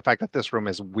think about the fact that this room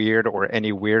is weird or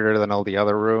any weirder than all the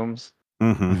other rooms.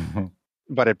 Mm-hmm.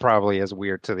 But it probably is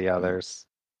weird to the others.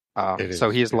 So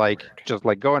he's like, weird. just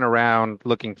like going around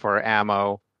looking for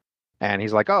ammo. And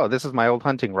he's like, oh, this is my old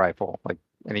hunting rifle. Like,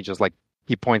 and he just like,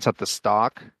 he points at the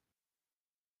stock.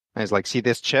 And he's like, see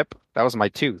this chip? That was my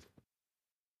tooth.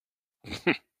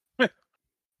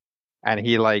 And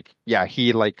he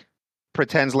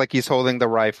pretends like he's holding the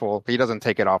rifle. He doesn't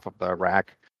take it off of the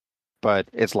rack. But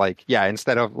it's like,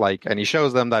 instead of like, and he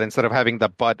shows them that instead of having the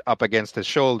butt up against his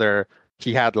shoulder,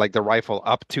 he had like the rifle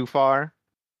up too far.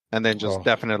 And then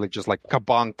definitely just like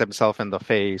kabonked himself in the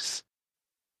face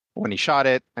when he shot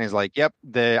it. And he's like, yep,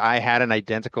 I had an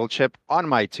identical chip on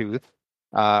my tooth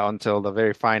until the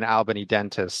very fine Albany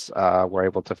dentists were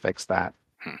able to fix that.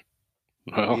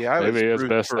 Well, maybe it's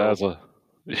best as a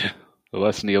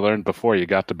lesson you learned before you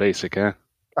got to basic, huh?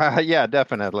 Yeah,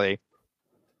 definitely.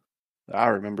 I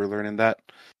remember learning that.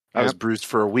 I was bruised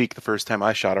for a week the first time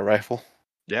I shot a rifle.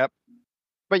 Yep.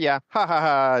 But yeah,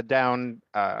 down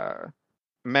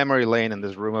memory lane in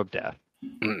this room of death.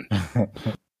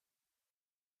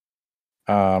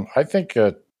 I think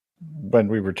when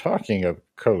we were talking of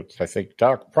coats, I think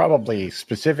Doc probably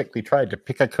specifically tried to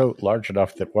pick a coat large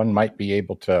enough that one might be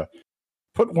able to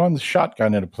put one's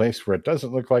shotgun in a place where it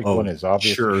doesn't look like one is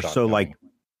obviously sure. shotgunning.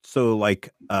 So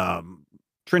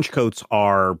trench coats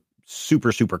are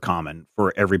super, super common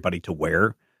for everybody to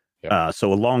wear. Yep.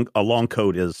 So a long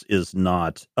coat is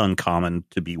not uncommon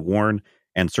to be worn,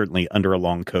 and certainly under a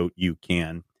long coat you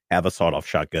can have a sawed-off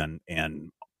shotgun,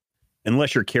 and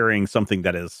unless you're carrying something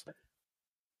that is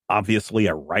obviously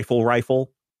a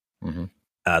rifle, mm-hmm.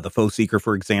 The Foe Seeker,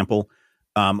 for example,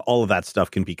 all of that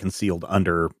stuff can be concealed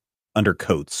under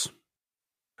coats.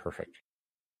 Perfect.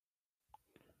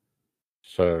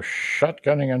 So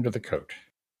shotgunning under the coat.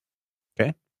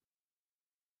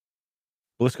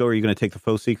 Blisco, are you going to take the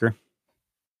foe seeker?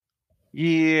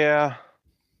 Yeah.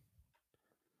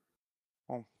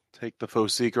 I'll take the foe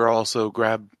seeker. I'll also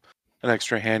grab an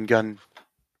extra handgun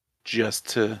just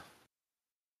to...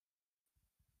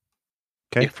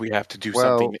 Okay. If we have to do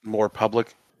something more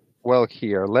public. Well,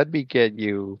 here, let me get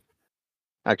you...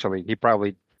 Actually, he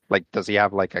probably... does he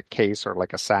have, a case or,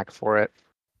 a sack for it?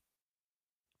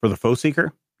 For the foe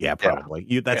seeker? Yeah,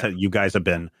 probably. That's how you guys have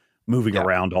been moving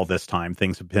around all this time.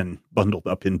 Things have been bundled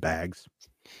up in bags.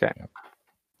 Okay.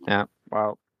 Yeah,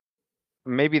 well,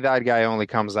 maybe that guy only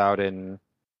comes out in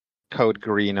code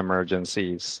green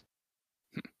emergencies.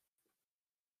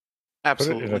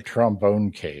 Absolutely. Put it in a trombone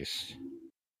case.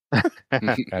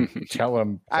 And tell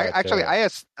him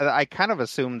that, I kind of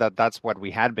assumed that that's what we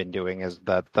had been doing, is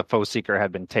that the foe seeker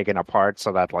had been taken apart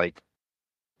so that,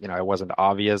 it wasn't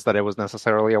obvious that it was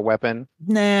necessarily a weapon.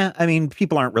 Nah, I mean,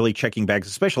 people aren't really checking bags,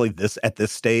 especially at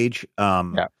this stage.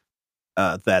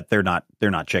 That they're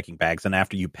not checking bags, and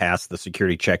after you pass the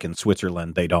security check in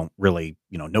Switzerland, they don't really,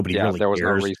 nobody really there was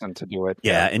cares. No reason to do it.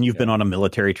 Yeah, and you've been on a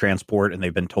military transport, and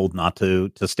they've been told not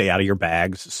to stay out of your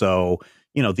bags. So,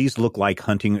 these look like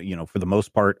hunting. For the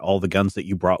most part, all the guns that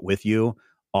you brought with you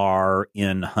are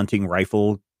in hunting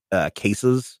rifle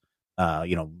cases.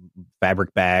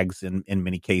 Fabric bags in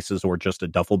many cases, or just a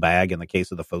duffel bag in the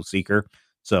case of the foe seeker.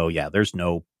 So yeah, there's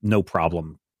no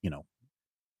problem.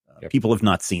 People have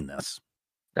not seen this.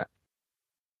 Yeah.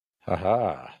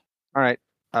 Haha. All right.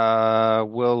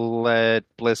 We'll let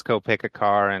Blisco pick a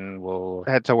car and we'll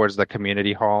head towards the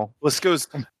community hall. Blisco's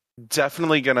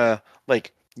definitely gonna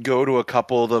go to a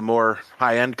couple of the more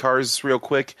high-end cars real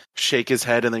quick, shake his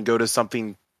head, and then go to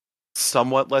something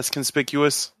somewhat less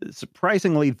conspicuous.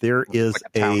 Surprisingly, there is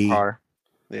a town car.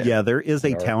 Yeah, there is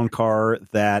a town car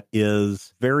that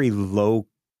is very low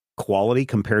quality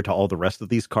compared to all the rest of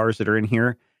these cars that are in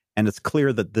here. And it's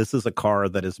clear that this is a car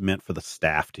that is meant for the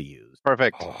staff to use.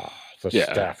 Perfect. Oh,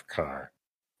 staff car.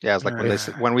 Yeah, it's like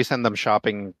when we send them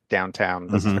shopping downtown,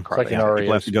 this is the car. It's like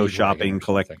people have to go shopping,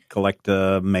 collect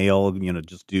mail,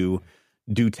 just do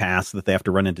tasks that they have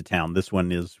to run into town. This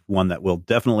one is one that will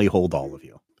definitely hold all of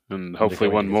you. And hopefully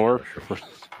one more.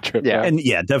 Yeah. And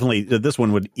definitely this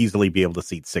one would easily be able to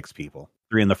seat 6 people.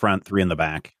 3 in the front, 3 in the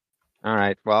back. All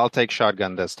right. Well, I'll take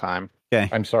shotgun this time. Okay.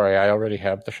 I'm sorry, I already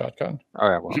have the shotgun. All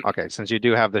right. Well, okay. Since you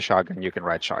do have the shotgun, you can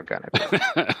ride shotgun.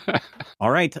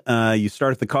 All right. You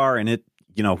start at the car, and it,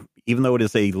 even though it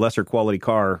is a lesser quality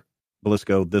car,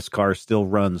 Blisco, this car still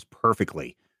runs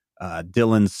perfectly.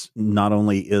 Dylan's not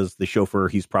only is the chauffeur,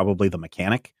 he's probably the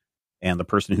mechanic and the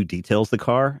person who details the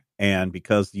car. And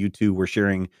because you two were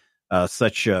sharing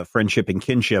such friendship and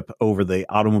kinship over the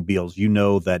automobiles,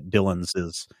 that Dylan's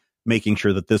is making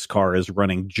sure that this car is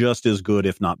running just as good,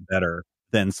 if not better,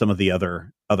 than some of the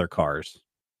other cars.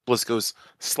 Blisco's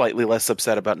slightly less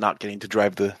upset about not getting to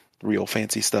drive the real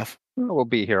fancy stuff. We'll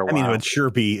be here a while. I mean, it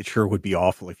sure would be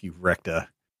awful if you wrecked a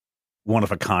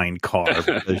one-of-a-kind car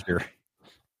because you're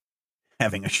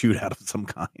having a shootout of some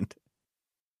kind.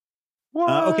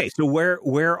 Okay, so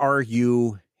where are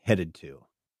you headed to?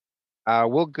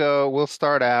 We'll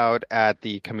start out at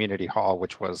the community hall,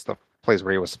 which was the place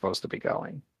where he was supposed to be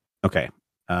going. Okay.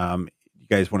 You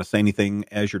guys want to say anything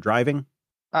as you're driving?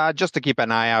 Just to keep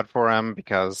an eye out for him,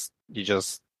 because you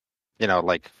just,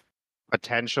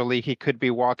 potentially he could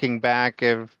be walking back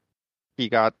if he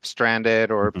got stranded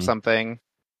or something.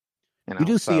 You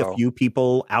do see a few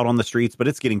people out on the streets, but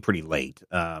it's getting pretty late.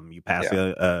 You pass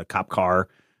a cop car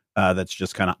that's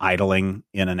just kind of idling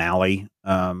in an alley,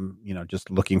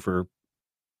 just looking for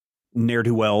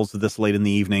ne'er-do-wells this late in the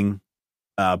evening.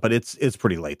 But it's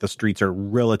pretty late. The streets are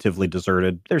relatively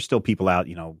deserted. There's still people out,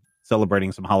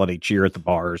 celebrating some holiday cheer at the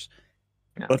bars.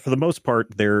 Yeah. But for the most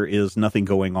part, there is nothing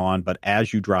going on. But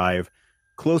as you drive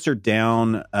closer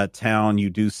down town, you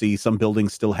do see some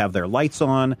buildings still have their lights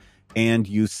on, and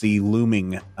you see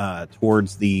looming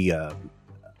towards the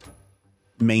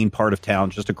main part of town,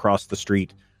 just across the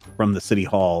street from the city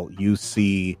hall, you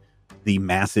see the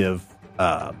massive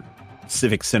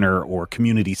civic center or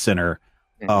community center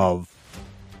of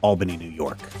Albany, New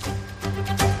York.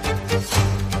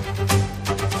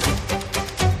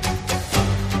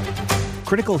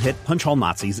 Critical hit Punch Hall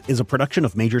Nazis is a production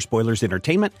of Major Spoilers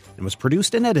Entertainment and was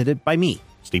produced and edited by me,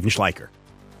 Stephen Schleicher.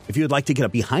 If you would like to get a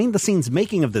behind-the-scenes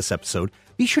making of this episode,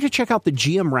 be sure to check out the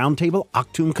GM Roundtable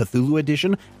Octoon Cthulhu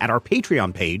Edition at our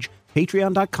Patreon page,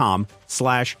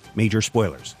 patreon.com/Major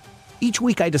Spoilers. Each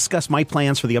week I discuss my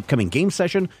plans for the upcoming game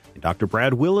session, and Dr.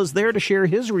 Brad Will is there to share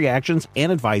his reactions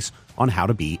and advice on how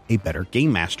to be a better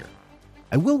game master.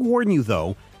 I will warn you,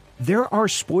 though, There are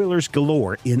spoilers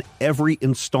galore in every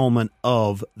installment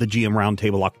of the GM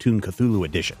Roundtable Octoon Cthulhu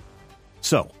Edition.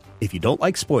 So, if you don't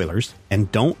like spoilers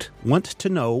and don't want to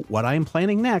know what I am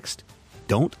planning next,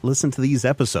 don't listen to these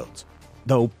episodes.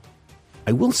 Though,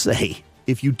 I will say,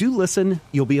 if you do listen,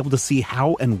 you'll be able to see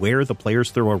how and where the players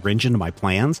throw a wrench into my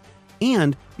plans,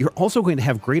 and you're also going to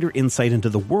have greater insight into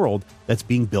the world that's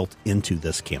being built into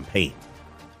this campaign.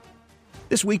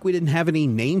 This week, we didn't have any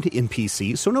named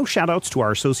NPCs, so no shoutouts to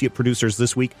our associate producers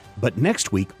this week, but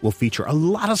next week, we'll feature a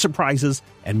lot of surprises,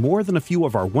 and more than a few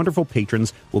of our wonderful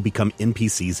patrons will become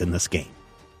NPCs in this game.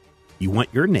 You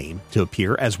want your name to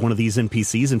appear as one of these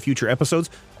NPCs in future episodes?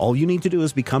 All you need to do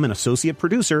is become an associate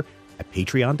producer at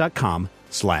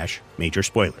patreon.com/Major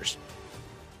Spoilers.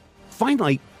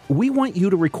 Finally, we want you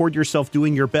to record yourself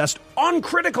doing your best on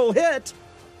Critical Hit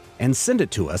and send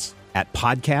it to us at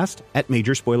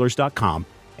podcast@majorspoilers.com,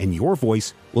 and your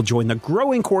voice will join the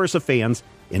growing chorus of fans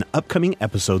in upcoming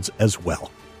episodes as well.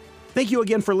 Thank you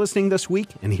again for listening this week,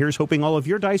 and here's hoping all of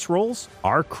your dice rolls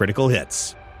are critical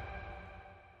hits.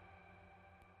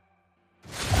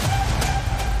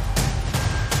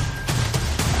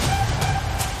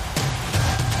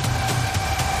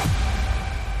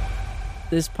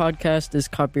 This podcast is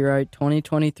copyright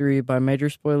 2023 by Major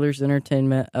Spoilers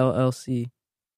Entertainment, LLC.